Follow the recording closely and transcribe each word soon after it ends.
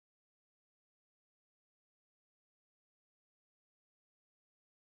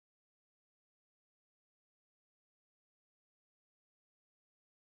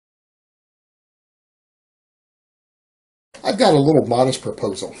I've got a little modest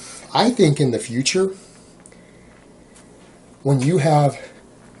proposal. I think in the future, when you have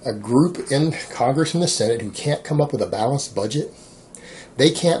a group in Congress and the Senate who can't come up with a balanced budget,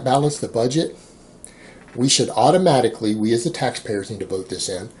 they can't balance the budget, we should automatically, we as the taxpayers need to vote this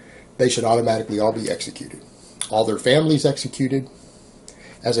in, they should automatically all be executed. All their families executed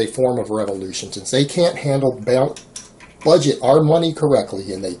as a form of revolution. Since they can't handle budget our money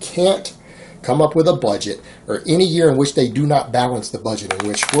correctly, and they can't come up with a budget, or any year in which they do not balance the budget, in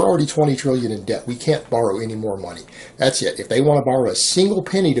which we're already $20 trillion in debt. We can't borrow any more money. That's it. If they want to borrow a single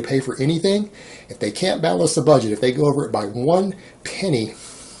penny to pay for anything, if they can't balance the budget, if they go over it by 1 penny,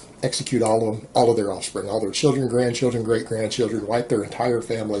 execute all of their offspring, all their children, grandchildren, great-grandchildren, wipe their entire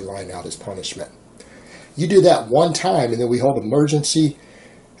family line out as punishment. You do that one time, and then we hold emergency.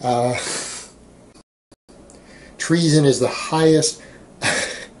 Treason is the highest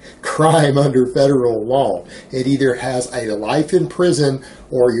crime under federal law. It either has a life in prison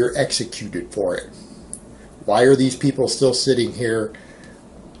or you're executed for it. Why are these people still sitting here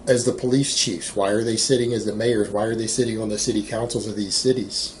as the police chiefs? Why are they sitting as the mayors? Why are they sitting on the city councils of these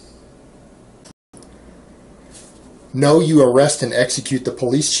cities? No, you arrest and execute the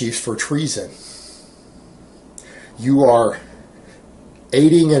police chiefs for treason. You are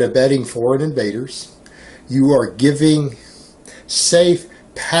aiding and abetting foreign invaders. You are giving safe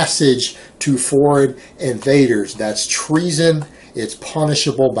passage to foreign invaders. That's treason. It's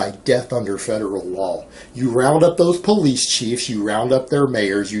punishable by death under federal law. You round up those police chiefs, you round up their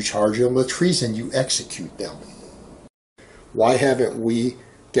mayors, you charge them with treason, you execute them. Why haven't we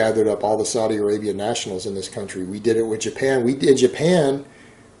gathered up all the Saudi Arabian nationals in this country? We did it with Japan.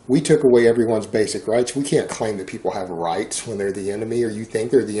 We took away everyone's basic rights. We can't claim that people have rights when they're the enemy, or you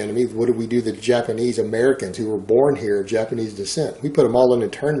think they're the enemy. What did we do to the Japanese Americans who were born here of Japanese descent? We put them all in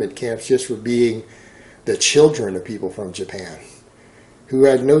internment camps just for being the children of people from Japan who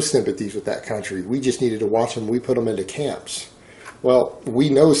had no sympathies with that country. We just needed to watch them. We put them into camps. Well, we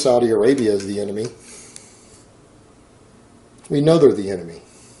know Saudi Arabia is the enemy. We know they're the enemy.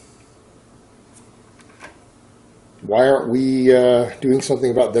 Why aren't we doing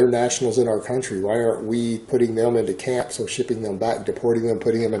something about their nationals in our country? Why aren't we putting them into camps or shipping them back, deporting them,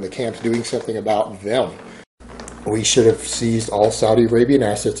 putting them into camps, doing something about them? We should have seized all Saudi Arabian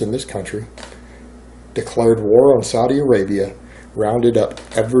assets in this country, declared war on Saudi Arabia, rounded up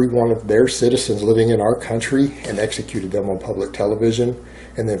every one of their citizens living in our country and executed them on public television,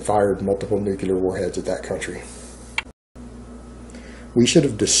 and then fired multiple nuclear warheads at that country. We should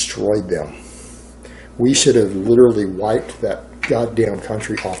have destroyed them. We should have literally wiped that goddamn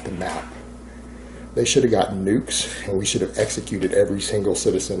country off the map. They should have gotten nukes, and we should have executed every single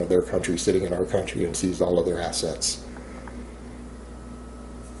citizen of their country sitting in our country and seized all of their assets.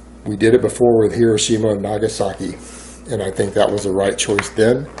 We did it before with Hiroshima and Nagasaki, and I think that was the right choice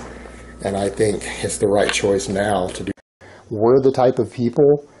then, and I think it's the right choice now to do. We're the type of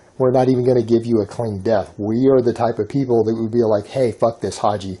people, we're not even going to give you a clean death. We are the type of people that would be like, hey, fuck this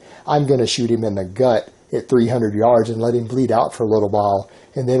Haji. I'm going to shoot him in the gut at 300 yards and let him bleed out for a little while.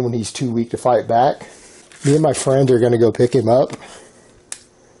 And then when he's too weak to fight back, me and my friends are going to go pick him up and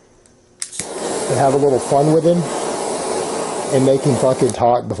have a little fun with him and make him fucking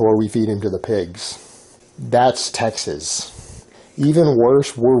talk before we feed him to the pigs. That's Texas. Even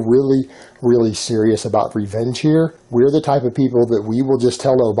worse, we're really serious about revenge here. We're the type of people that we will just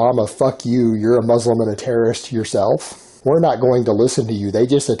tell Obama, fuck you, you're a Muslim and a terrorist yourself. We're not going to listen to you. They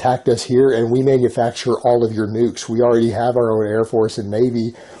just attacked us here and we manufacture all of your nukes. We already have our own Air Force and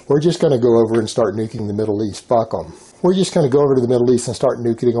Navy. We're just going to go over and start nuking the Middle East. Fuck them. We're just going to go over to the Middle East and start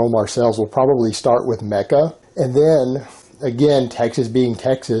nuking them ourselves. We'll probably start with Mecca. And then, again, Texas being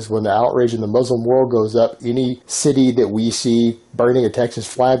Texas, when the outrage in the Muslim world goes up, any city that we see burning a Texas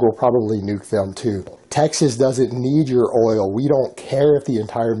flag will probably nuke them too. Texas doesn't need your oil. We don't care if the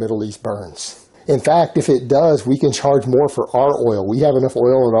entire Middle East burns. In fact, if it does, we can charge more for our oil. We have enough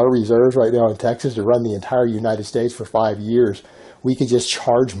oil in our reserves right now in Texas to run the entire United States for 5 years. We could just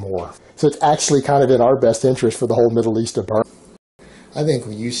charge more. So it's actually kind of in our best interest for the whole Middle East to burn. I think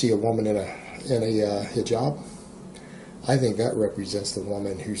when you see a woman in a hijab, I think that represents the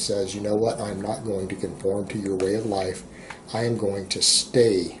woman who says, you know what, I'm not going to conform to your way of life. I am going to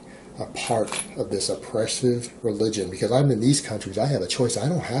stay a part of this oppressive religion because I'm in these countries. I have a choice. I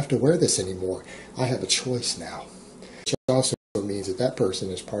don't have to wear this anymore. I have a choice now. Which also means that that person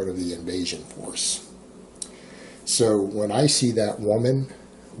is part of the invasion force. So when I see that woman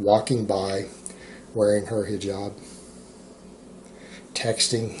walking by wearing her hijab,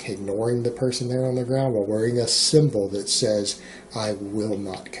 texting, ignoring the person there on the ground while wearing a symbol that says, I will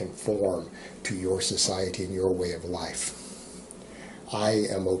not conform to your society and your way of life. I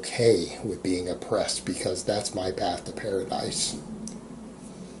am okay with being oppressed because that's my path to paradise.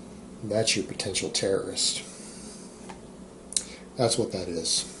 That's your potential terrorist. That's what that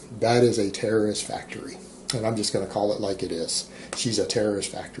is. That is a terrorist factory. And I'm just going to call it like it is. She's a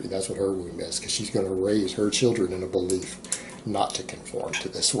terrorist factory. That's what her womb is, because she's going to raise her children in a belief not to conform to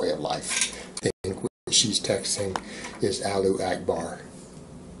this way of life. I think what she's texting is Allahu Akbar.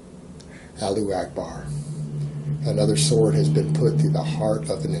 Allahu Akbar. Another sword has been put through the heart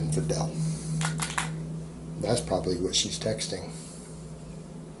of an infidel. That's probably what she's texting.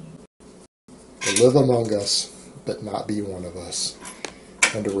 To live among us, but not be one of us.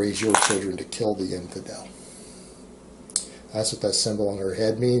 And to raise your children to kill the infidel. That's what that symbol on her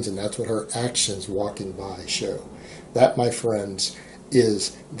head means, and that's what her actions walking by show. That, my friends,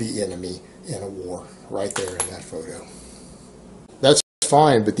 is the enemy in a war, right there in that photo. That's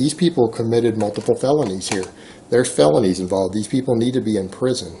fine, but these people committed multiple felonies here. There's felonies involved. These people need to be in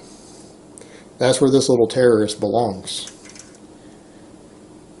prison. That's where this little terrorist belongs.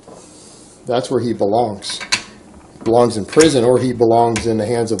 That's where he belongs. Belongs in prison, or he belongs in the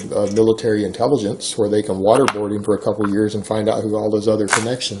hands of military intelligence, where they can waterboard him for a couple of years and find out who all his other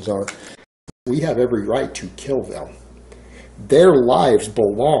connections are. We have every right to kill them. Their lives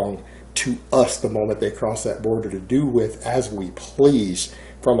belong to us the moment they cross that border, to do with as we please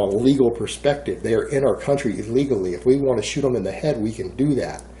from a legal perspective. They are in our country illegally. If we want to shoot them in the head, we can do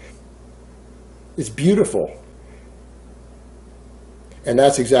that. It's beautiful. And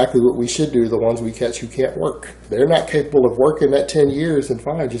that's exactly what we should do to the ones we catch who can't work. They're not capable of working that 10 years, then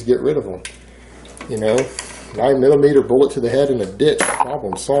fine, just get rid of them. You know, 9mm bullet to the head in a ditch,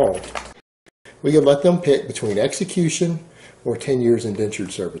 problem solved. We could let them pick between execution or 10 years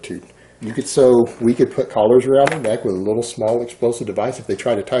indentured servitude. We could put collars around their neck with a little small explosive device. If they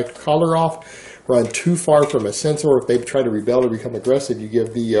try to take the collar off, run too far from a sensor, or if they try to rebel or become aggressive, you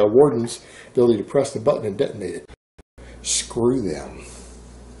give the wardens the ability to press the button and detonate it. Screw them.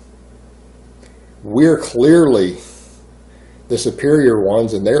 We're clearly the superior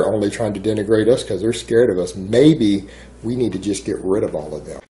ones, and they're only trying to denigrate us because they're scared of us. Maybe we need to just get rid of all of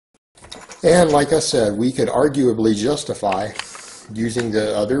them. And like I said, we could arguably justify using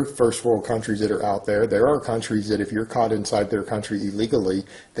the other first world countries that are out there. There are countries that if you're caught inside their country illegally,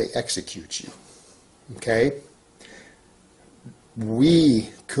 they execute you. Okay? We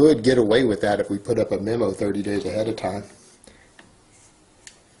could get away with that if we put up a memo 30 days ahead of time.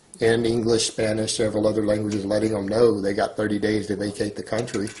 In English, Spanish, several other languages, letting them know they got 30 days to vacate the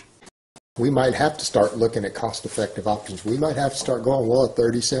country. We might have to start looking at cost-effective options. We might have to start going, well, a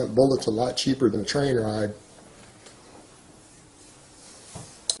 30-cent bullet's a lot cheaper than a train ride.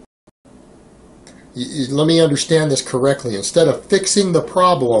 Let me understand this correctly. Instead of fixing the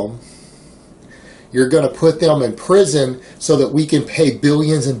problem, you're going to put them in prison so that we can pay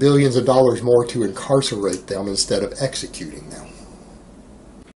billions and billions of dollars more to incarcerate them instead of executing them.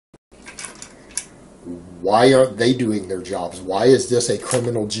 Why aren't they doing their jobs? Why is this a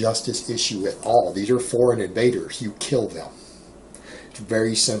criminal justice issue at all? These are foreign invaders. You kill them. It's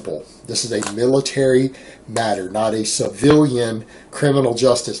very simple. This is a military matter, not a civilian criminal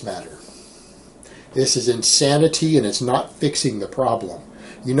justice matter. This is insanity, and it's not fixing the problem.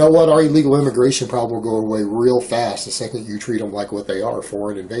 You know what? Our illegal immigration problem will go away real fast the second you treat them like what they are,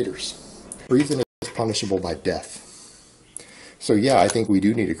 foreign invaders. Treason is punishable by death. So yeah, I think we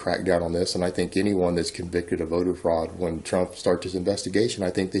do need to crack down on this, and I think anyone that's convicted of voter fraud, when Trump starts his investigation,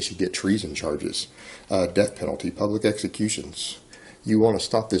 I think they should get treason charges, death penalty, public executions. You want to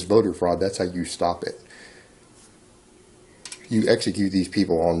stop this voter fraud, that's how you stop it. You execute these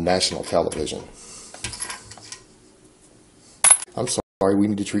people on national television. I'm sorry, we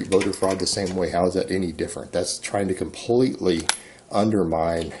need to treat voter fraud the same way. How is that any different? That's trying to completely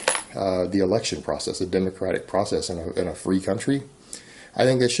undermine the election process, the democratic process in a free country. I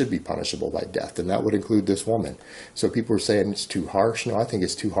think that should be punishable by death, and that would include this woman. So people are saying it's too harsh. No, I think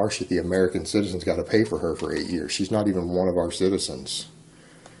it's too harsh that the American citizens got to pay for her for 8 years. She's not even one of our citizens.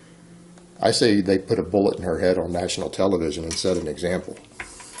 I say they put a bullet in her head on national television and set an example.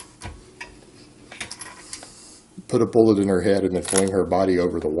 Put a bullet in her head and then fling her body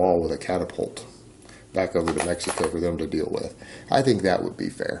over the wall with a catapult back over to Mexico for them to deal with. I think that would be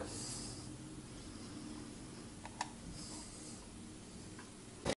fair.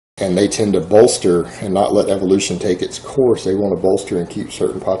 And they tend to bolster and not let evolution take its course. They want to bolster and keep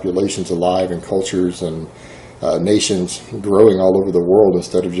certain populations alive and cultures and nations growing all over the world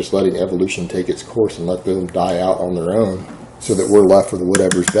instead of just letting evolution take its course and let them die out on their own so that we're left with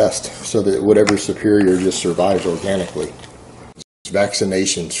whatever's best, so that whatever's superior just survives organically.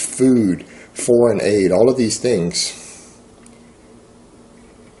 Vaccinations, food, foreign aid, all of these things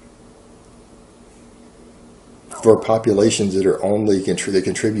for populations that are only that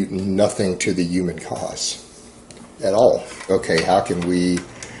contribute nothing to the human cause at all. Okay, how can we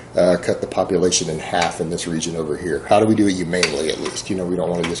cut the population in half in this region over here? How do we do it humanely, at least? You know, we don't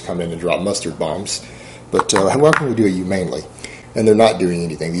want to just come in and drop mustard bombs, but how can we do it humanely? And they're not doing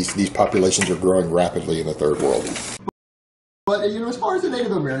anything. These populations are growing rapidly in the third world. But, you know, as far as the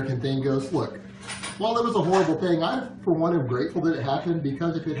Native American thing goes, look, while it was a horrible thing, I, for one, am grateful that it happened,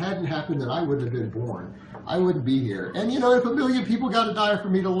 because if it hadn't happened, then I wouldn't have been born. I wouldn't be here. And, you know, if 1 million people got to die for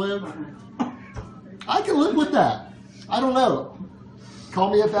me to live, I can live with that. I don't know.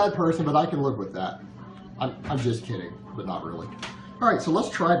 Call me a bad person, but I can live with that. I'm just kidding, but not really. All right, so let's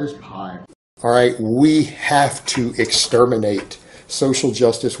try this pie. All right, we have to exterminate social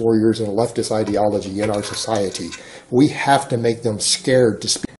justice warriors and leftist ideology in our society. We have to make them scared to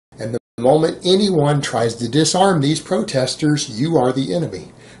speak. And the moment anyone tries to disarm these protesters, you are the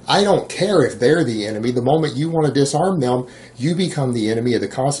enemy. I don't care if they're the enemy. The moment you want to disarm them, you become the enemy of the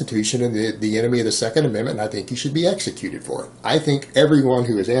Constitution and the enemy of the Second Amendment, and I think you should be executed for it. I think everyone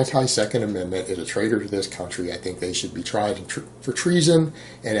who is anti-Second Amendment is a traitor to this country. I think they should be tried for treason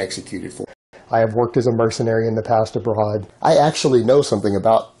and executed for it. I have worked as a mercenary in the past abroad. I actually know something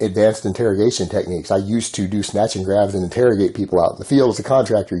about advanced interrogation techniques. I used to do snatch and grabs and interrogate people out in the field as a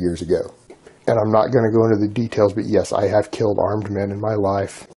contractor years ago. And I'm not going to go into the details, but yes, I have killed armed men in my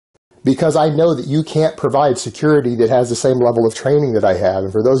life. Because I know that you can't provide security that has the same level of training that I have.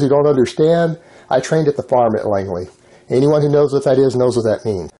 And for those who don't understand, I trained at the farm at Langley. Anyone who knows what that is knows what that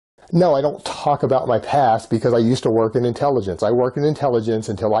means. No, I don't talk about my past because I used to work in intelligence. I worked in intelligence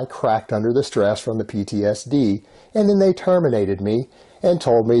until I cracked under the stress from the PTSD, and then they terminated me and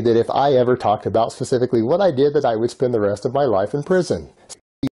told me that if I ever talked about specifically what I did, that I would spend the rest of my life in prison.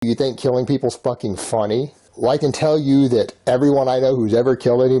 You think killing people's fucking funny? Well, I can tell you that everyone I know who's ever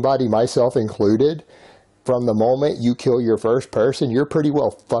killed anybody, myself included, from the moment you kill your first person, you're pretty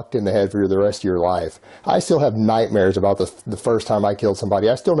well fucked in the head for the rest of your life. I still have nightmares about the first time I killed somebody.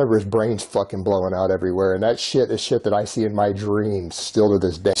 I still remember his brains fucking blowing out everywhere, and that shit is shit that I see in my dreams still to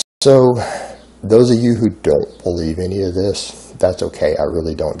this day. So, those of you who don't believe any of this, that's okay. I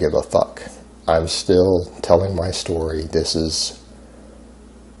really don't give a fuck. I'm still telling my story. This is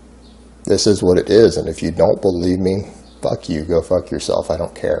what it is, and if you don't believe me, fuck you. Go fuck yourself. I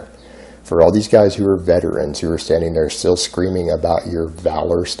don't care. For all these guys who are veterans who are standing there still screaming about your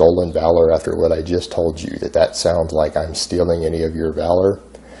valor, stolen valor, after what I just told you, that sounds like I'm stealing any of your valor,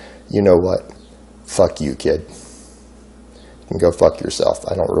 you know what? Fuck you, kid. And go fuck yourself.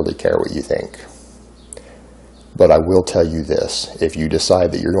 I don't really care what you think. But I will tell you this. If you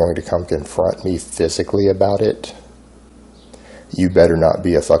decide that you're going to come confront me physically about it, you better not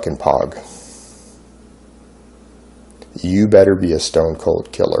be a fucking pog. You better be a stone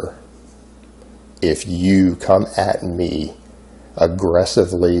cold killer. If you come at me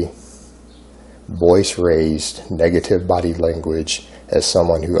aggressively, voice raised, negative body language as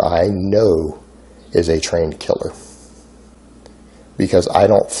someone who I know is a trained killer. Because I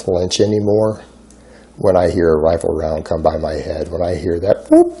don't flinch anymore when I hear a rifle round come by my head. When I hear that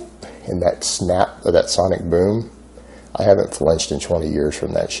whoop and that snap of that sonic boom, I haven't flinched in 20 years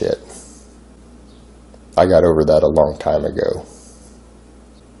from that shit. I got over that a long time ago.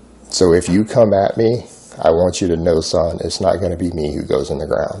 So if you come at me, I want you to know, son, it's not going to be me who goes in the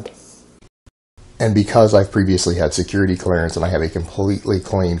ground. And because I've previously had security clearance and I have a completely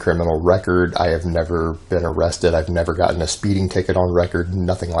clean criminal record, I have never been arrested, I've never gotten a speeding ticket on record,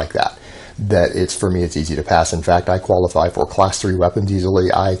 nothing like that. For me, it's easy to pass. In fact, I qualify for Class 3 weapons easily.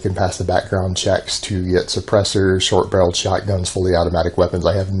 I can pass the background checks to get suppressors, short-barreled shotguns, fully automatic weapons.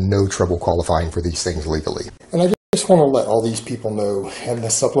 I have no trouble qualifying for these things legally. And I just want to let all these people know, and the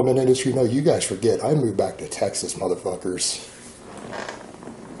supplement industry know, you guys forget, I moved back to Texas, motherfuckers.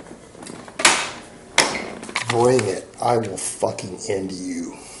 Bring it. I will fucking end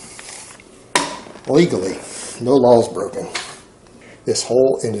you. Legally. No laws broken. This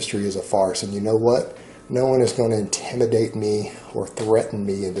whole industry is a farce, and you know what? No one is going to intimidate me or threaten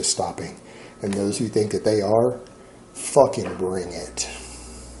me into stopping. And those who think that they are, fucking bring it.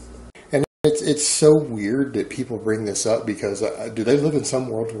 And it's so weird that people bring this up because do they live in some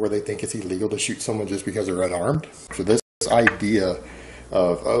world where they think it's illegal to shoot someone just because they're unarmed? So this idea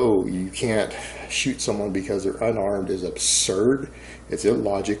of, oh, you can't shoot someone because they're unarmed is absurd, it's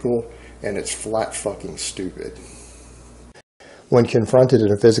illogical, and it's flat fucking stupid. When confronted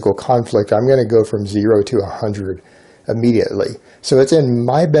in a physical conflict, I'm going to go from 0 to 100 immediately. So it's in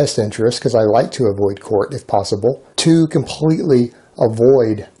my best interest, because I like to avoid court if possible, to completely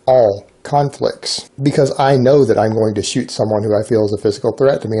avoid all conflicts. Because I know that I'm going to shoot someone who I feel is a physical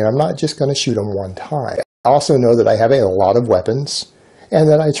threat to me, and I'm not just going to shoot them one time. also know that I have a lot of weapons and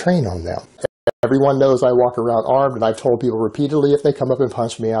that I train on them. Everyone knows I walk around armed, and I've told people repeatedly if they come up and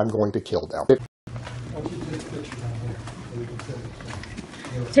punch me, I'm going to kill them.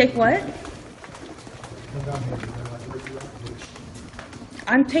 Take what?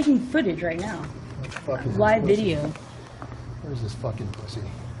 I'm taking footage right now. Live video. Where's this fucking pussy?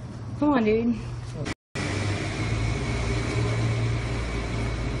 Come on, dude.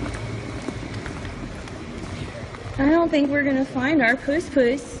 I don't think we're gonna find our puss.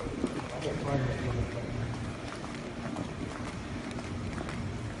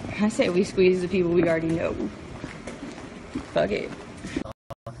 I say we squeeze the people we already know. Fuck it.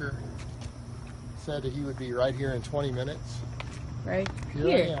 Said that he would be right here in 20 minutes. Right Here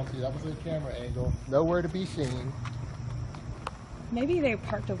here. I am. See, that was the camera angle. Nowhere to be seen. Maybe they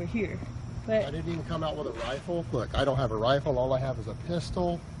parked over here. But I didn't even come out with a rifle. Look, I don't have a rifle. All I have is a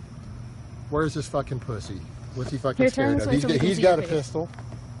pistol. Where's this fucking pussy? What's he fucking scared of? He's got a pistol.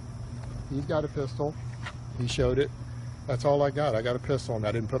 He's got a pistol. He showed it. That's all I got. I got a pistol, and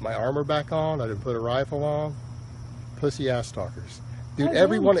I didn't put my armor back on. I didn't put a rifle on. Pussy ass stalkers. Dude,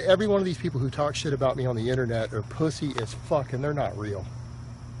 every one of these people who talk shit about me on the internet are pussy as fuck, and they're not real.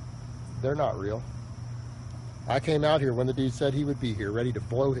 They're not real. I came out here when the dude said he would be here, ready to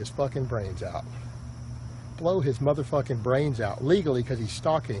blow his fucking brains out. Blow his motherfucking brains out, legally, because he's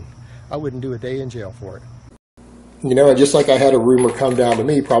stalking. I wouldn't do a day in jail for it. You know, and just like I had a rumor come down to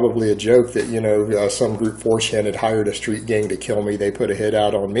me, probably a joke that, you know, some group 4chan had hired a street gang to kill me. They put a hit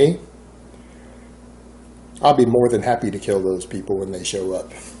out on me. I'll be more than happy to kill those people when they show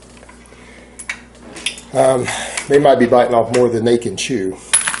up. They might be biting off more than they can chew.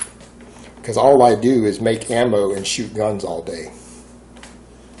 Because all I do is make ammo and shoot guns all day.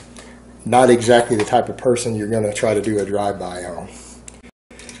 Not exactly the type of person you're going to try to do a drive-by on.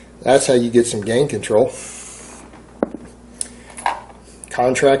 That's how you get some gang control.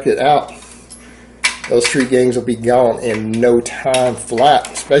 Contract it out. Those street gangs will be gone in no time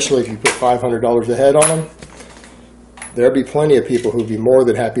flat, especially if you put $500 a head on them. There'll be plenty of people who'll be more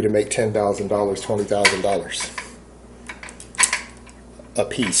than happy to make $10,000, $20,000 a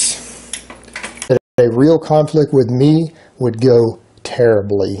piece. A real conflict with me would go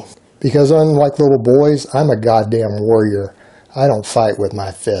terribly. Because unlike little boys, I'm a goddamn warrior. I don't fight with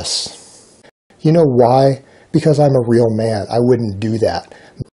my fists. You know why? Because I'm a real man. I wouldn't do that.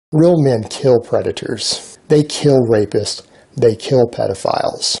 Real men kill predators. They kill rapists. They kill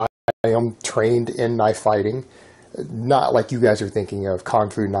pedophiles. I am trained in knife fighting. Not like you guys are thinking of Kung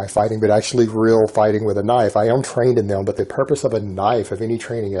Fu knife fighting, but actually real fighting with a knife. I am trained in them, but the purpose of a knife, of any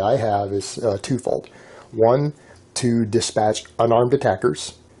training that I have, is twofold. One, to dispatch unarmed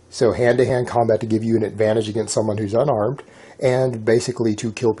attackers. So hand-to-hand combat to give you an advantage against someone who's unarmed, and basically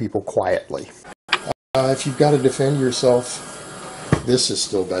to kill people quietly. If you've got to defend yourself, this is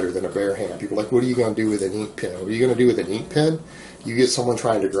still better than a bare hand. People are like, what are you going to do with an ink pen? What are you going to do with an ink pen? You get someone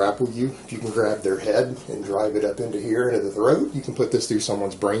trying to grapple you, if you can grab their head and drive it up into here, into the throat, you can put this through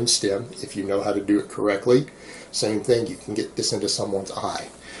someone's brain stem if you know how to do it correctly. Same thing, you can get this into someone's eye.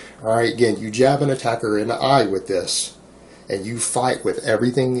 Alright, again, you jab an attacker in the eye with this, and you fight with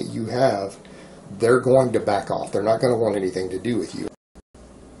everything that you have, they're going to back off. They're not going to want anything to do with you.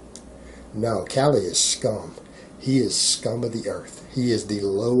 No, Callie is scum. He is scum of the earth. He is the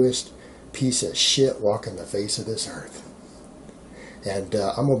lowest piece of shit walking the face of this earth. And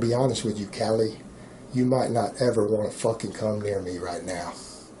I'm going to be honest with you, Callie. You might not ever want to fucking come near me right now.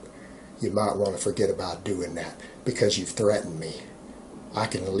 You might want to forget about doing that because you've threatened me. I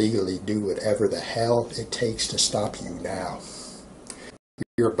can legally do whatever the hell it takes to stop you now.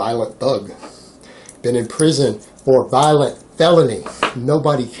 You're a violent thug. Been in prison for violent felony.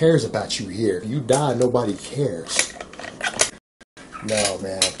 Nobody cares about you here. If you die, nobody cares. No,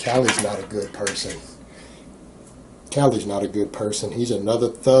 man. Callie's not a good person. Callie's not a good person. He's another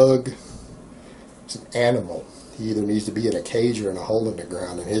thug. He's an animal. He either needs to be in a cage or in a hole in the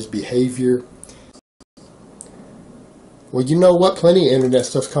ground. And his behavior... Well, you know what? Plenty of internet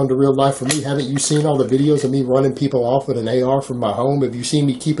stuff's come to real life for me. Haven't you seen all the videos of me running people off with an AR from my home? Have you seen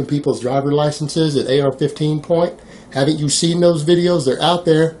me keeping people's driver licenses at AR-15 point? Haven't you seen those videos? They're out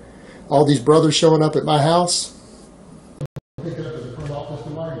there. All these brothers showing up at my house. Pick it up at the front office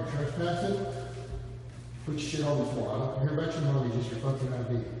tomorrow. You're trespassing. Put your shit on the floor. I don't care about your money, just your fucking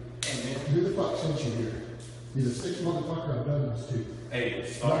ID. Who the fuck sent you here? You're the sixth motherfucker I've done this to. Hey,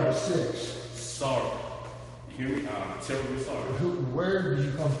 sorry. Number 6. Sorry. Hear me? I'm terribly sorry. Where did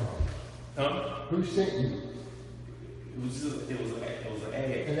you come from? Huh? Who sent you? It was an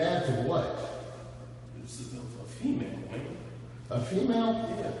ad. An ad for what? It was a female, man. A female?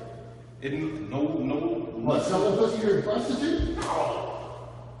 Yeah. What, someone puts you in a prostitute?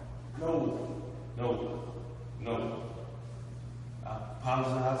 No. I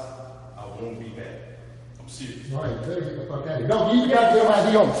apologize. I won't be back. I'm serious. All right, you better get the fuck out of here. No, you got your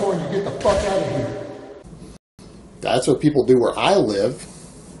ID on before you get the fuck out of here. That's what people do where I live.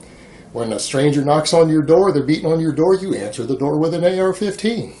 When a stranger knocks on your door, they're beating on your door, you answer the door with an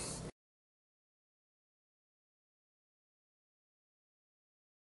AR-15.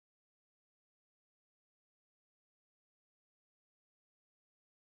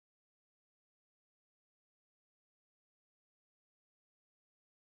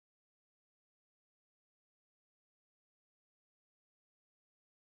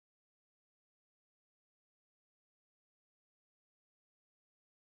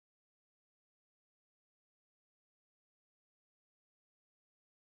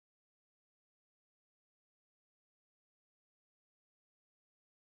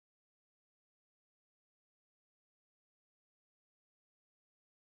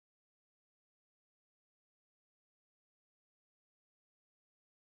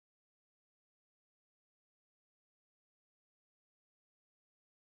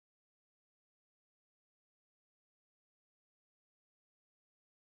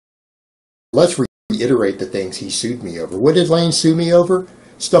 Let's reiterate the things he sued me over. What did Lane sue me over?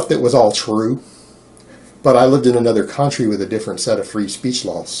 Stuff that was all true. But I lived in another country with a different set of free speech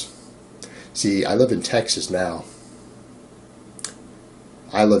laws. See, I live in Texas now.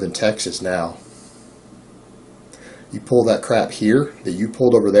 You pull that crap here that you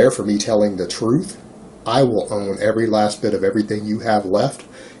pulled over there for me telling the truth, I will own every last bit of everything you have left,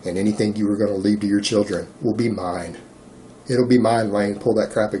 and anything you were going to leave to your children will be mine. It'll be mine, Lane. Pull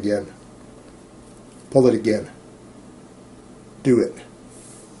that crap again. Pull it again. Do it.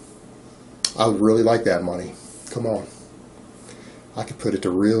 I would really like that money. Come on. I could put it to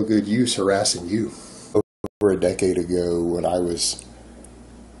real good use harassing you. Over a decade ago, when I was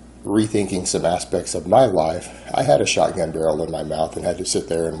rethinking some aspects of my life, I had a shotgun barrel in my mouth and had to sit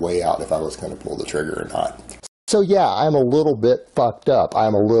there and weigh out if I was going to pull the trigger or not. So yeah, I'm a little bit fucked up.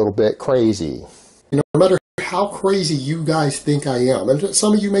 I'm a little bit crazy. No matter how crazy you guys think I am, and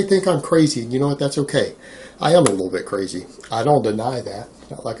some of you may think I'm crazy, and you know what, that's okay. I am a little bit crazy. I don't deny that.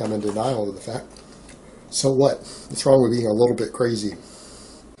 It's not like I'm in denial of the fact. So what? What's wrong with being a little bit crazy?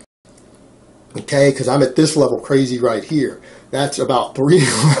 Okay, because I'm at this level crazy right here. That's about 3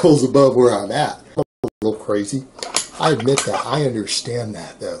 levels above where I'm at. I'm a little crazy. I admit that. I understand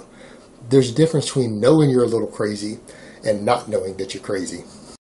that, though. There's a difference between knowing you're a little crazy and not knowing that you're crazy.